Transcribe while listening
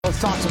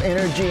let's talk some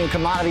energy and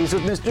commodities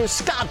with Mr.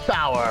 Scott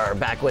Bauer,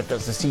 back with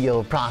us, the CEO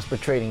of Prosper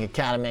Trading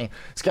Academy.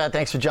 Scott,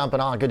 thanks for jumping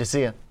on. Good to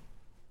see you.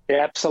 Yeah,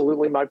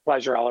 absolutely. My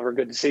pleasure, Oliver.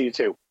 Good to see you,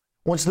 too.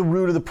 What's the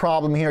root of the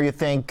problem here, you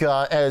think,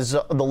 as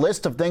the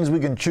list of things we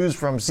can choose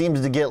from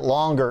seems to get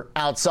longer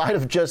outside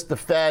of just the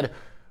Fed?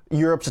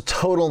 Europe's a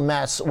total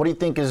mess. What do you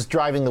think is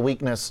driving the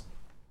weakness?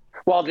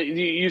 Well,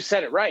 you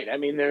said it right. I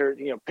mean,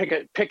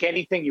 pick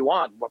anything you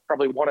want,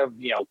 probably one of,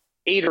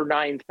 8 or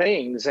 9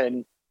 things.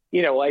 And,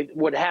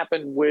 what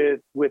happened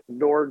with the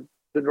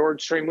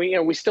Nord Stream,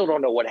 we still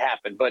don't know what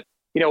happened. But,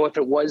 if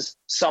it was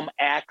some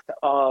act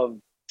of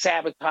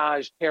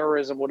sabotage,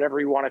 terrorism, whatever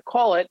you want to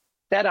call it,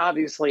 that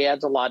obviously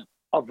adds a lot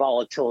of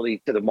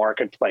volatility to the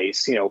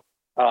marketplace.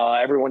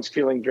 Everyone's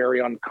feeling very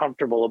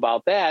uncomfortable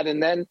about that.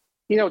 And then,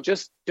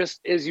 just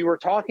as you were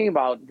talking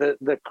about,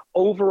 the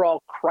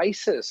overall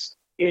crisis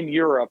in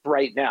Europe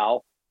right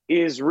now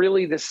is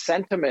really the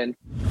sentiment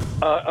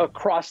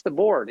across the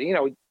board.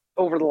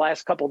 Over the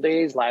last couple of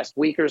days, last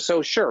week or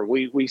so, sure,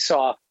 we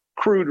saw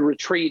crude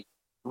retreat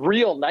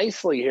real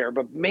nicely here,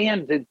 but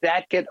man, did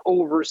that get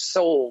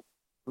oversold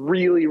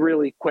really,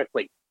 really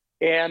quickly.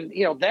 And,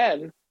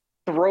 then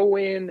throw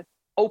in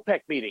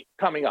OPEC meeting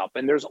coming up,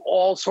 and there's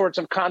all sorts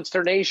of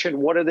consternation.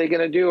 What are they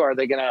going to do? Are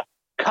they going to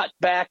cut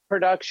back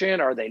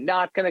production? Are they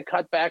not going to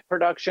cut back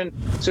production?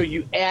 So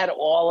you add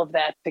all of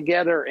that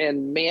together,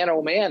 and man,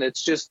 oh man,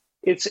 it's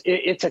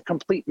a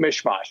complete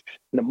mishmash.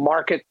 The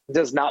market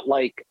does not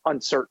like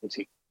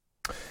uncertainty.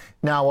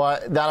 Now,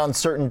 that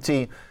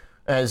uncertainty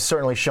is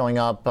certainly showing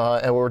up.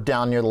 We're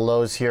down near the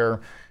lows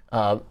here,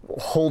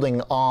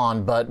 holding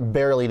on, but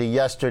barely to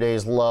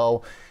yesterday's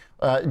low.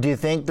 Do you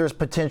think there's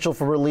potential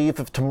for relief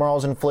if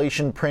tomorrow's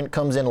inflation print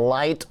comes in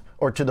light,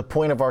 or to the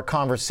point of our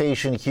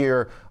conversation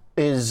here,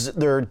 is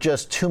there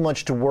just too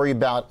much to worry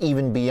about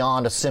even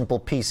beyond a simple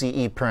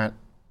PCE print?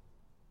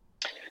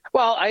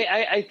 Well,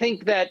 I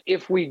think that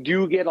if we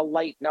do get a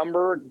light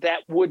number, that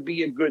would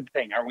be a good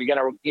thing. Are we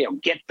going to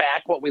get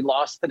back what we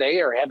lost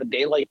today or have a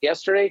day like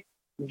yesterday?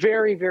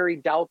 Very, very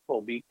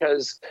doubtful,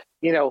 because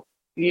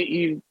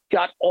you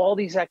got all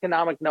these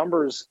economic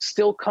numbers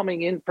still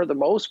coming in for the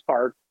most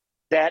part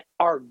that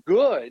are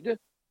good,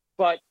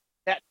 but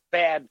that's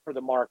bad for the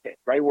market,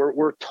 right?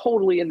 We're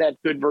totally in that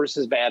good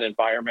versus bad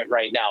environment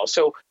right now.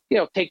 So,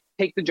 take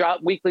the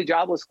weekly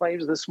jobless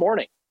claims this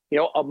morning,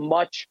 a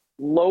much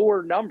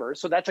lower number.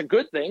 So that's a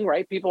good thing,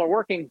 right? People are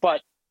working,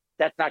 but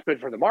that's not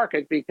good for the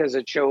market because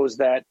it shows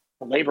that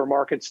the labor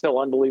market's still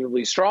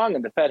unbelievably strong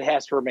and the Fed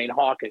has to remain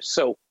hawkish.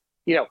 So,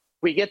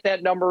 we get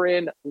that number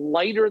in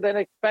lighter than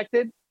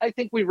expected, I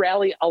think we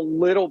rally a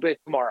little bit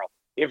tomorrow.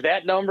 If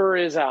that number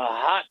is a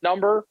hot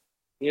number,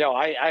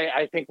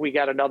 I think we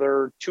got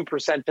another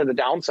 2% to the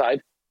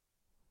downside.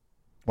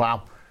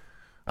 Wow.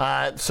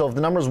 So if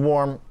the number's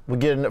warm, we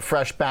get a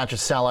fresh batch of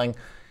selling.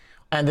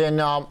 And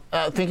then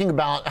thinking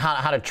about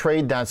how to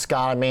trade that,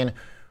 Scott, I mean,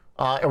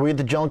 are we at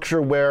the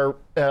juncture where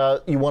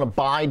you want to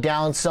buy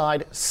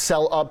downside,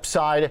 sell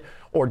upside,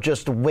 or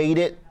just wait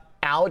it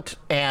out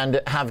and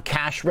have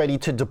cash ready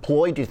to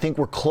deploy? Do you think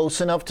we're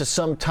close enough to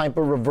some type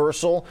of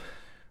reversal?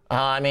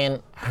 I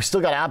mean, we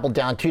still got Apple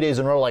down 2 days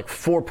in a row, like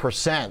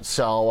 4%.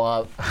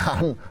 So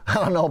I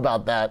don't know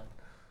about that.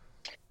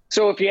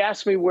 So if you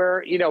ask me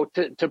where,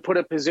 to put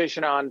a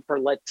position on for,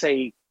 let's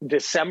say,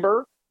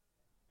 December,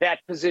 that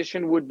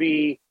position would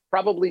be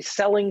probably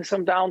selling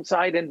some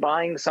downside and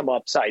buying some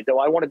upside, though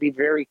I want to be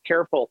very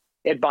careful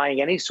at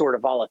buying any sort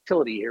of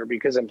volatility here,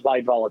 because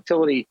implied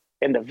volatility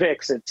in the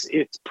VIX,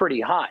 it's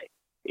pretty high.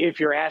 If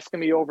you're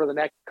asking me over the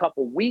next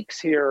couple weeks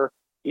here,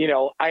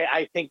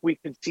 I think we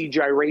could see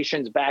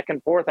gyrations back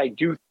and forth. I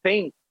do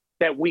think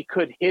that we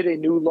could hit a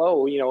new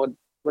low,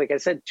 like I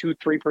said,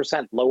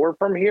 2-3% lower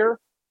from here,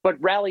 but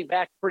rally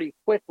back pretty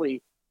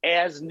quickly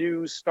as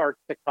news starts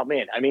to come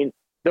in. I mean,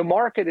 the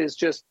market is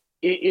just,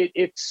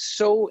 it's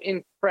so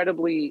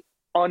incredibly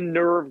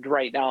unnerved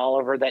right now,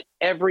 Oliver, that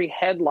every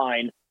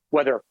headline,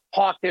 whether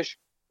hawkish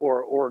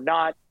or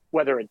not,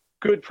 whether it's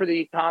good for the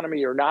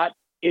economy or not,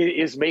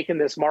 is making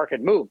this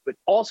market move. But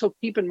also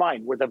keep in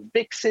mind where the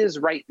VIX is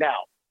right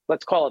now.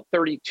 Let's call it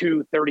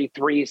 32,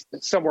 33,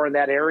 somewhere in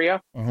that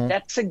area. Mm-hmm.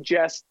 That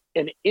suggests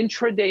an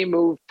intraday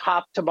move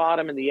top to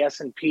bottom in the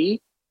S&P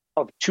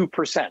of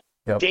 2%.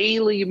 Yep.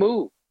 Daily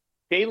move.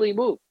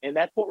 And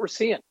that's what we're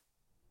seeing.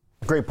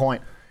 Great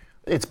point.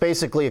 It's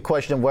basically a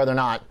question of whether or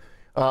not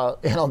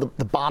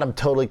the bottom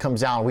totally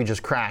comes out and we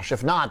just crash.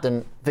 If not,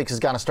 then VIX has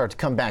got to start to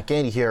come back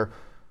in here,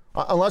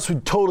 unless we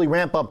totally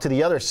ramp up to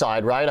the other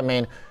side, right? I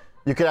mean,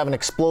 you could have an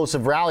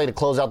explosive rally to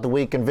close out the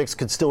week and VIX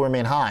could still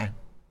remain high.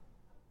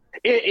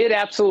 It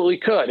absolutely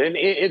could. And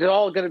it's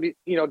all going to be,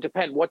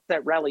 depend what's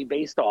that rally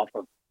based off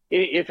of.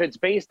 If it's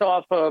based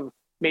off of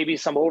maybe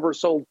some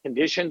oversold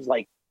conditions,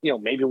 like,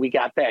 maybe we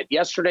got that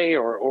yesterday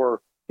or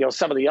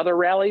some of the other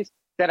rallies,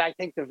 then I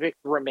think the VIX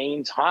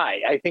remains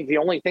high. I think the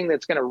only thing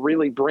that's going to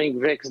really bring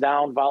VIX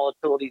down,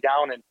 volatility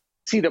down, and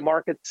see the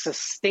market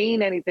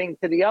sustain anything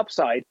to the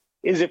upside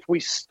is if we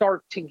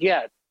start to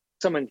get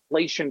some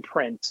inflation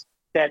prints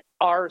that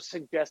are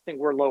suggesting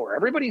we're lower.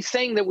 Everybody's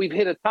saying that we've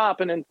hit a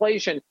top in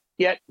inflation,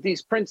 Yet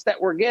these prints that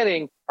we're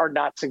getting are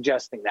not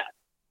suggesting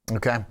that.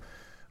 Okay.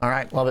 All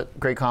right. Love it.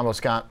 Great combo,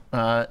 Scott.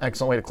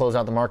 Excellent way to close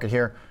out the market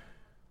here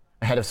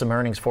ahead of some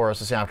earnings for us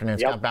this afternoon.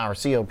 Yep. Scott Bauer,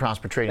 CEO of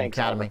Prosper Trading Thanks,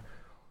 Academy. Albert.